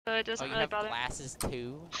so it doesn't you really have bother. glasses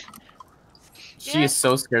too? She is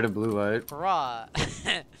so scared of blue light. Bruh.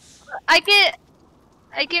 I get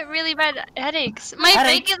really bad headaches. My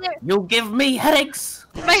Headaches? regular You give me headaches.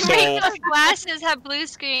 regular glasses have blue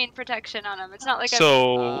screen protection on them. It's not like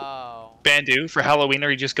Oh. Bandu, for Halloween, are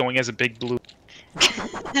you just going as a big blue?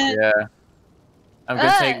 Yeah. I'm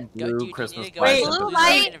gonna take blue Dude, Christmas you need to go as lights. the Blue blue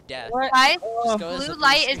light. screen of death. Guys, Just go as the blue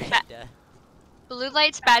light is screen bad. of death. Blue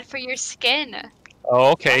light's bad for your skin.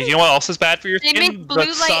 Oh, okay. You know what else is bad for your They skin? make blue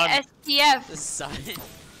The light sun. SPF. The sun.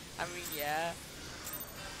 I mean, yeah.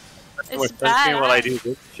 It's bad. While I do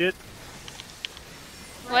this shit,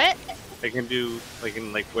 What? I can do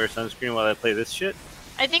wear sunscreen while I play this shit.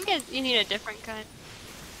 I think you need a different kind.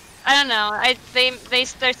 I don't know. They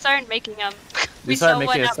started making them. We started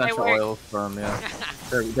making essential oils from They're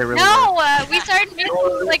really no, we started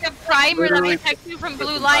making like a primer that protects you from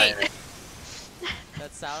blue light.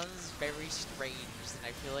 That sounds very strange, and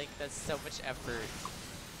I feel like that's so much effort.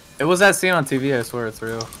 It was that scene on TV. I swear it's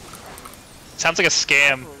real. Sounds like a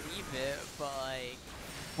scam. I believe it, but like.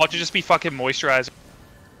 Why don't you just be fucking moisturizer?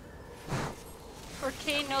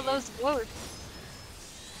 Okay, no, those both.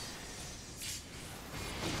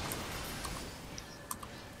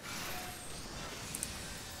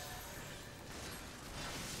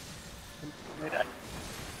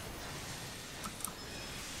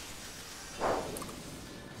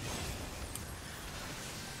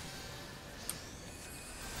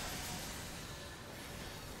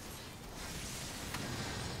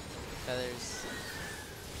 Feathers.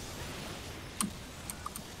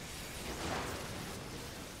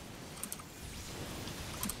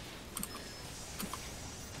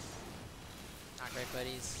 Not great,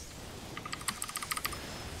 buddies.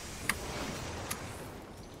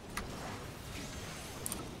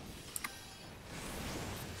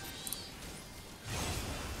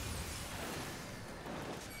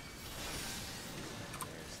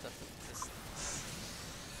 There's the resistance.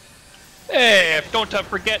 Hey, don't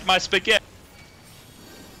forget my spaghetti.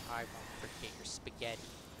 I won't forget your spaghetti.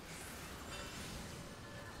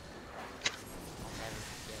 I'll never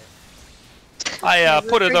forget. I Never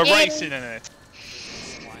put the forget rice it. in it.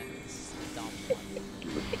 This one's the dumb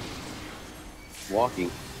one.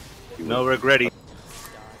 Walking. No regretty.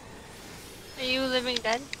 Are you living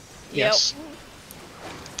dead? Yes.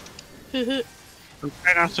 I'm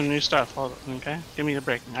trying out some new stuff. Hold on, okay? Give me a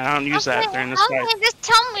break. I don't use that during this fight. Okay,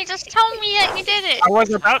 just tell me that you did it. I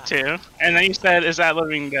was about to, and then you said, "Is that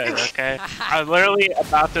living dead?" Okay. I was literally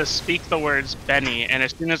about to speak the words Benny, and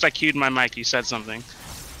as soon as I cued my mic, you said something.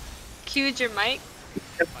 Cued your mic?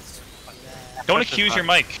 Don't accuse your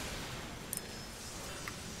mic.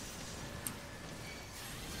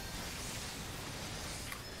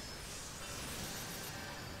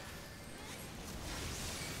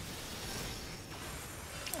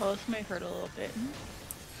 Oh, this might hurt a little bit.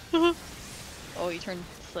 Oh, you turned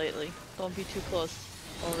slightly. Don't be too close.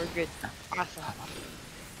 Oh, we're good. Awesome.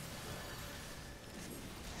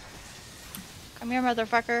 Come here,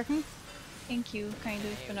 motherfucker. Thank you, kind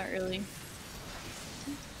of, but not really.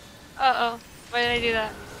 Uh-oh. Why did I do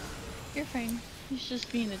that? You're fine. He's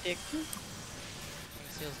just being a dick.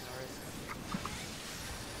 Seals north.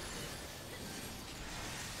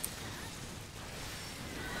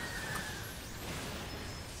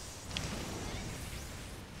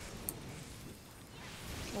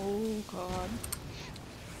 Oh, God.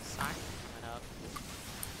 Sign coming up.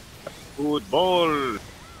 Football.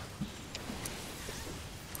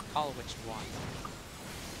 Call it what you want.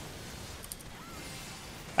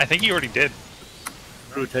 I think you already did.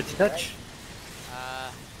 True touch.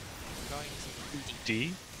 I'm going to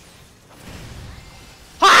D?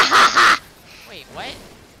 Wait, what?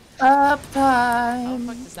 Up How the time.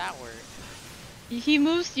 fuck does that work? He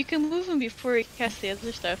moves, you can move him before he casts the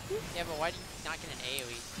other stuff. Yeah, but why do you not get an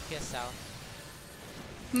AoE? TPS out.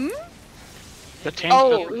 Hmm? The tank.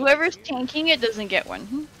 Oh, whoever's tanking it doesn't get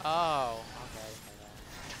one. Oh, okay.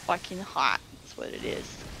 Fucking hot. That's what it is.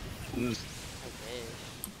 I wish.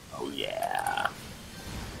 Oh yeah.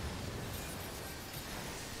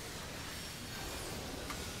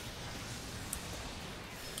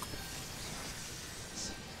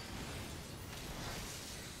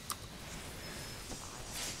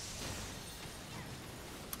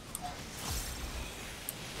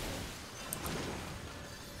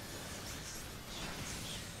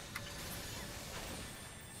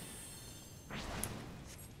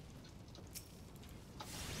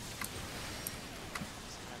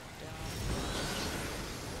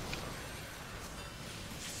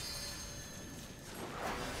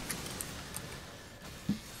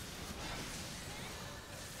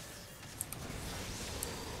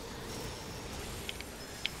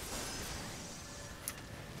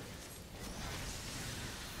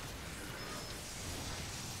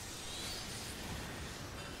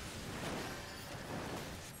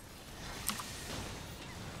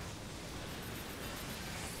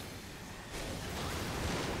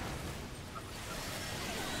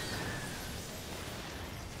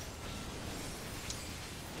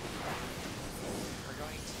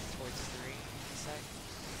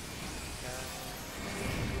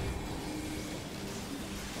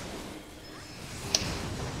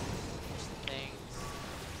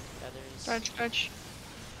 Dodge, dodge.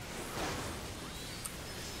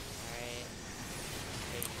 Alright.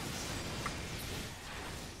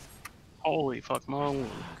 Holy fuck, moly.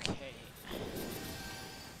 Okay.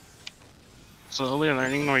 Slowly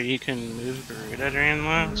learning where you can move Garuda during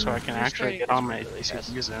that, so I can This actually guy get is on my really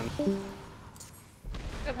CCUs in.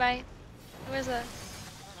 Goodbye. Who is that?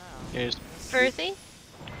 Oh, Yes. Birthy?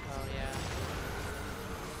 oh yeah.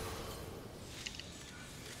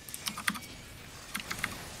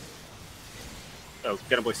 Oh,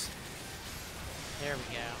 get him, boys. There we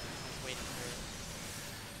go. I was waiting for it.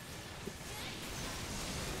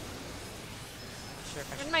 I'm sure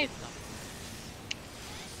if I Where'd can my- get them.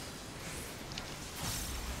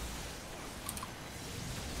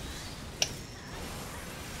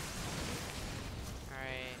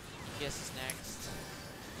 Alright, guess is next.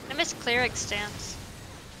 I miss cleric stance.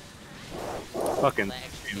 Fucking.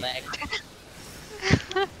 Leg.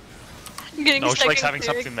 I'm getting No, she stuck likes in having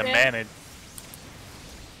cleric something to stance. manage.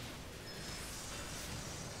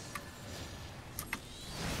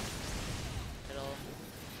 Middle.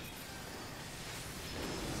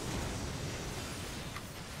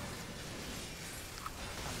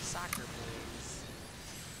 Soccer boys.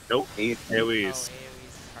 Nope. Ain't Oh, AoEs. AoE's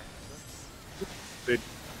part. Whoops.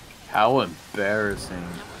 How embarrassing.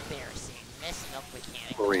 How embarrassing. Messing up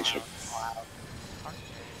mechanical Operation.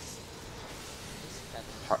 partners. This feather.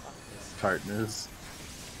 Par- Fuck this. Partners.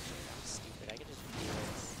 I'm stupid. I could just do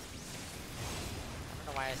this. I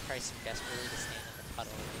don't know why I try so desperately to stand in the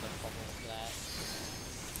puddle with a bubble for that.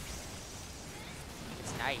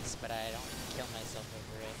 It's nice, but I don't kill myself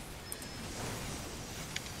over it.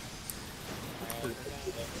 Alright, we're going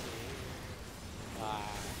to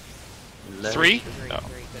 5. 3? Three, No.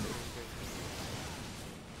 three, good, three.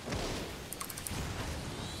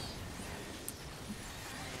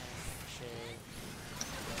 Shit.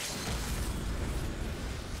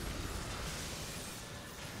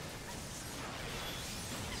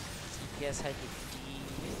 TPS had to D,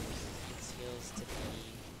 its heals to B.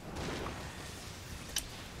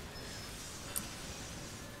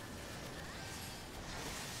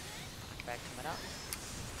 Back coming up.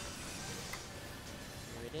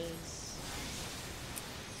 Here it is.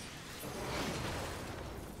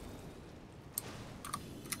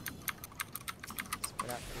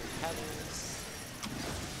 Split up through tethers.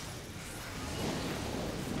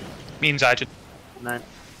 Means I just 9.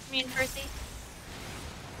 Me and Birthy.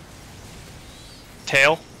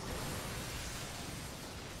 tail.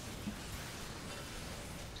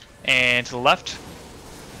 And to the left.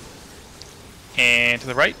 And to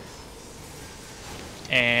the right.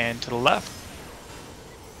 And to the left.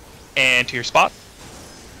 And to your spot.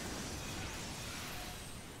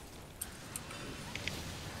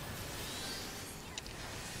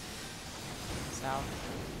 South.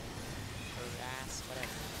 Or ass, whatever.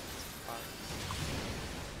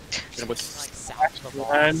 Fuck. Get him, boys. Like south of the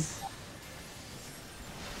Run. walls.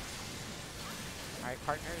 Alright,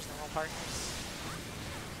 partners, normal partners.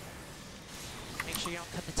 Make sure you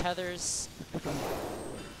don't cut the tethers.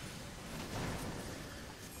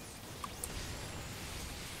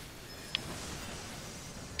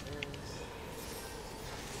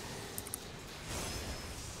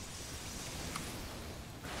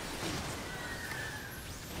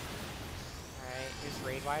 Alright, here's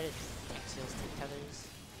raid wide and tank seals take tethers.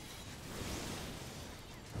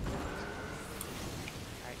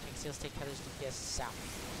 Alright, tank seals take tethers DPS south.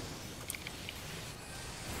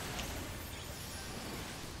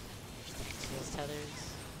 Here's tank seals tethers.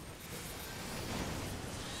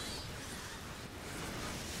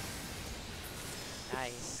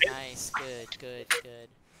 Nice, nice, good, good, good.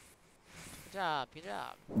 Good job, good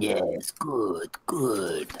job. Yes, good,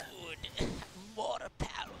 good. Good. More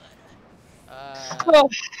power. Oh,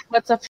 what's up?